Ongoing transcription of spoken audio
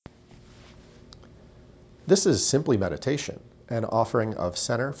This is Simply Meditation, an offering of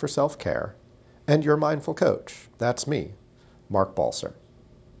Center for Self-Care, and your mindful coach. That's me, Mark Balser.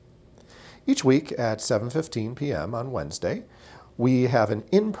 Each week at 7:15 p.m. on Wednesday, we have an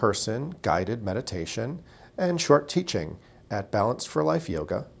in-person guided meditation and short teaching at Balance for Life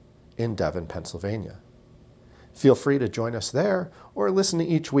Yoga in Devon, Pennsylvania. Feel free to join us there or listen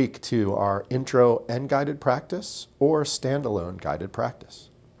each week to our intro and guided practice or standalone guided practice.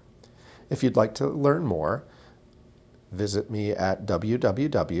 If you'd like to learn more, visit me at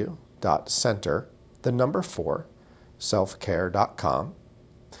www.center, the number 4, selfcare.com,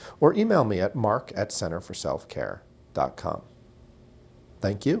 or email me at mark@centerforselfcare.com.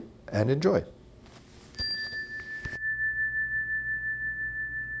 Thank you and enjoy.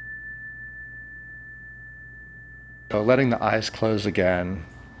 So letting the eyes close again,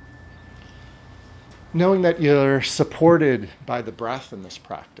 knowing that you're supported by the breath in this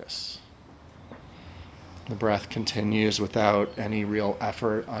practice. The breath continues without any real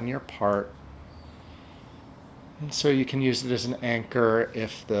effort on your part. And so you can use it as an anchor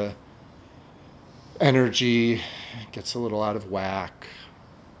if the energy gets a little out of whack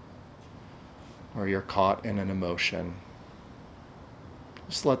or you're caught in an emotion.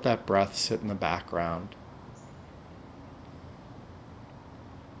 Just let that breath sit in the background.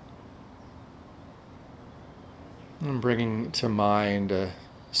 And bringing to mind a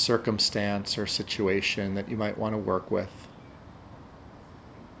circumstance or situation that you might want to work with.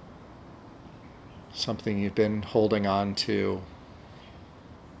 Something you've been holding on to.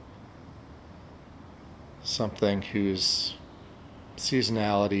 Something whose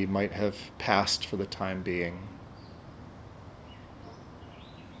seasonality might have passed for the time being.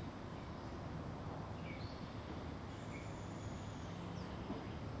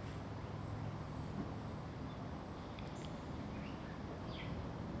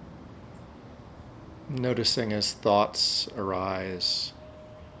 Noticing as thoughts arise.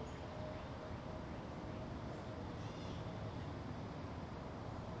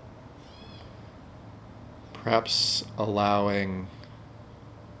 Perhaps allowing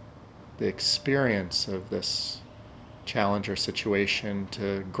the experience of this challenge or situation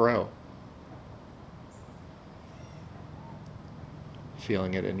to grow.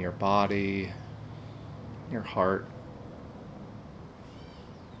 Feeling it in your body, your heart.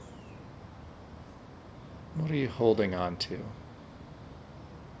 What are you holding on to?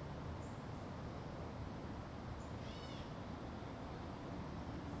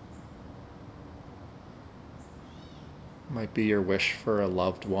 Might be your wish for a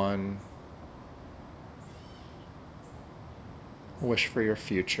loved one, a wish for your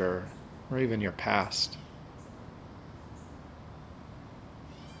future, or even your past.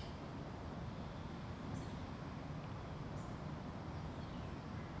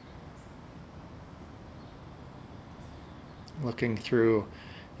 Looking through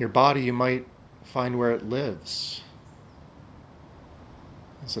your body, you might find where it lives.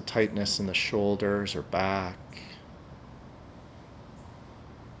 There's a tightness in the shoulders or back,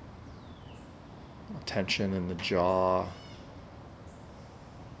 a tension in the jaw,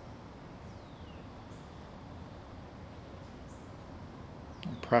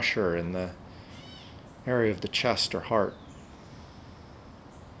 and pressure in the area of the chest or heart.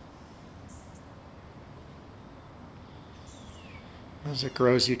 As it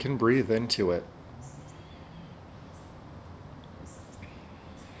grows, you can breathe into it.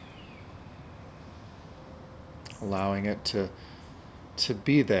 Allowing it to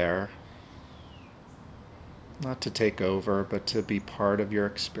be there, not to take over, but to be part of your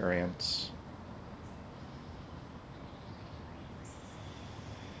experience.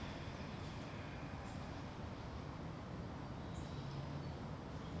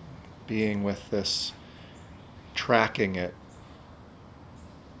 Being with this, tracking it,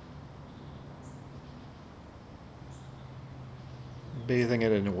 bathing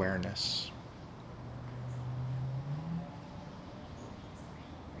it in awareness.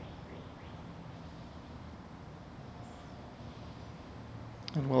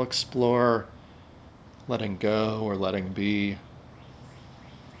 And we'll explore letting go or letting be.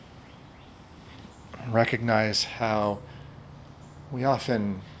 And recognize how we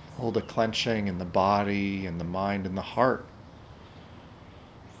often hold a clenching in the body and the mind and the heart,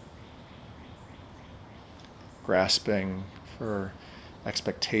 grasping for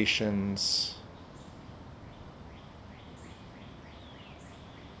expectations.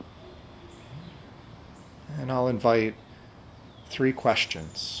 And I'll invite 3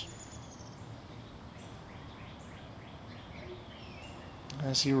 questions.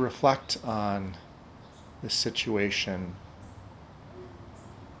 As you reflect on this situation,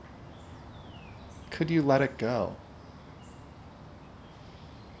 Could you let it go?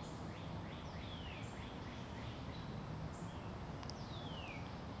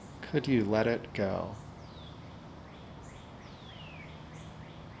 Could you let it go?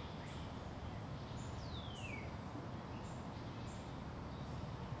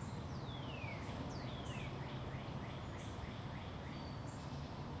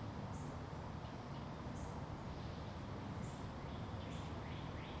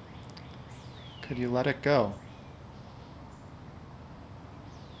 Could you let it go?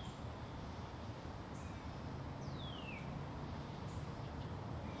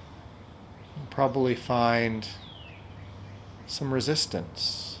 You'll probably find some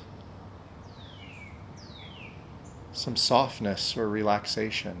resistance, some softness or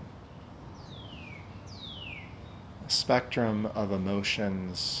relaxation, a spectrum of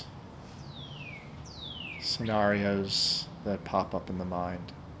emotions, scenarios that pop up in the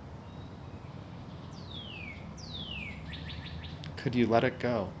mind. Could you let it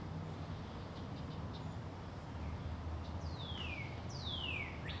go?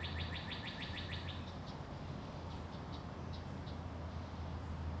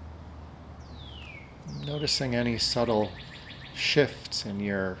 Noticing any subtle shifts in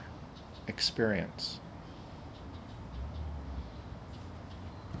your experience.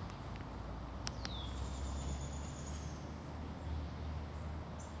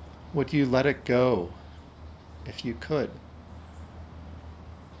 Would you let it go if you could?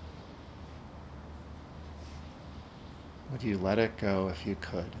 Would you let it go if you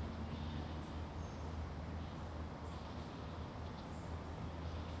could?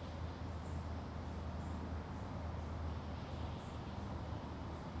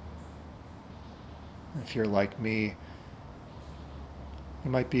 If you're like me,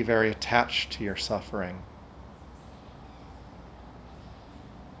 you might be very attached to your suffering.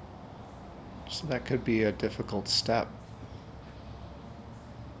 So that could be a difficult step,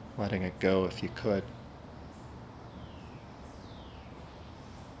 letting it go if you could.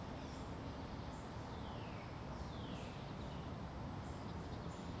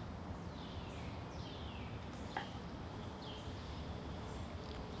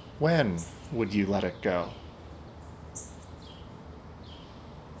 When would you let it go?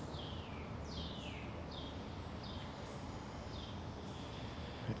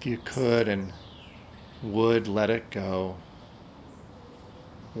 If you could and would let it go,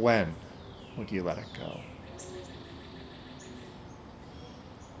 when would you let it go?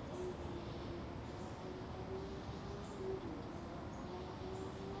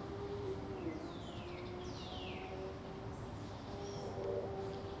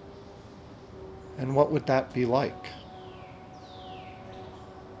 And what would that be like?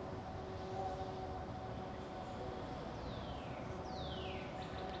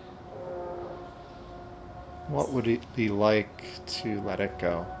 What would it be like to let it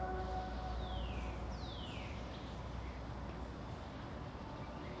go?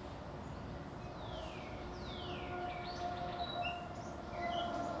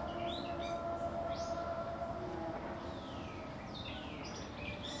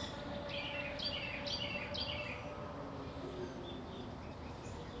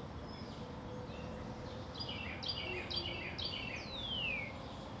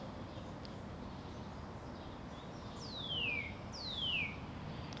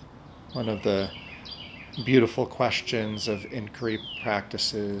 One of the beautiful questions of inquiry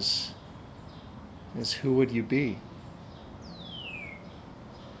practices is, who would you be?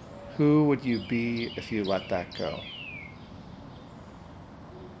 Who would you be if you let that go?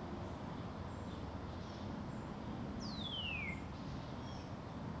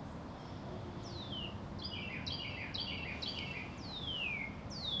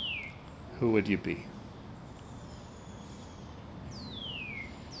 Who would you be?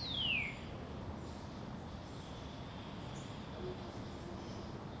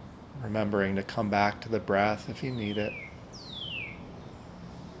 Remembering to come back to the breath if you need it.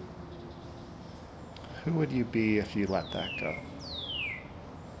 Who would you be if you let that go?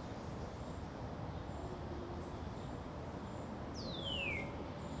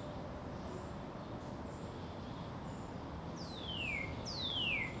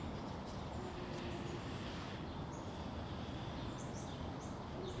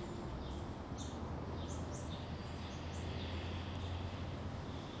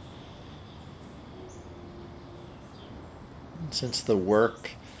 And since the work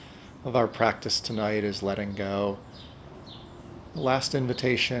of our practice tonight is letting go, the last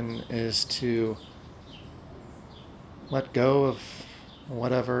invitation is to let go of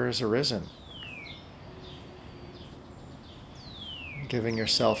whatever has arisen. Giving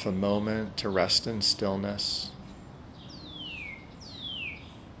yourself a moment to rest in stillness.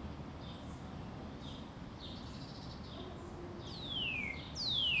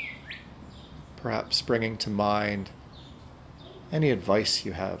 Perhaps bringing to mind any advice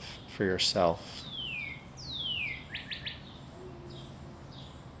you have for yourself.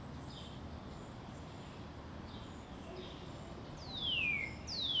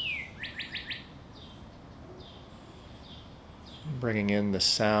 Bringing in the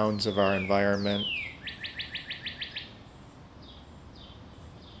sounds of our environment.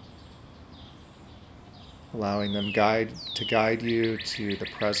 Allowing them to guide you to the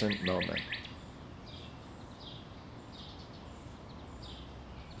present moment.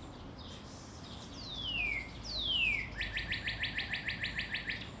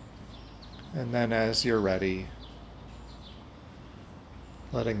 And then as you're ready,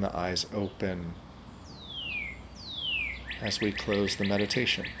 letting the eyes open as we close the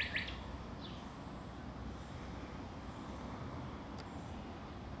meditation.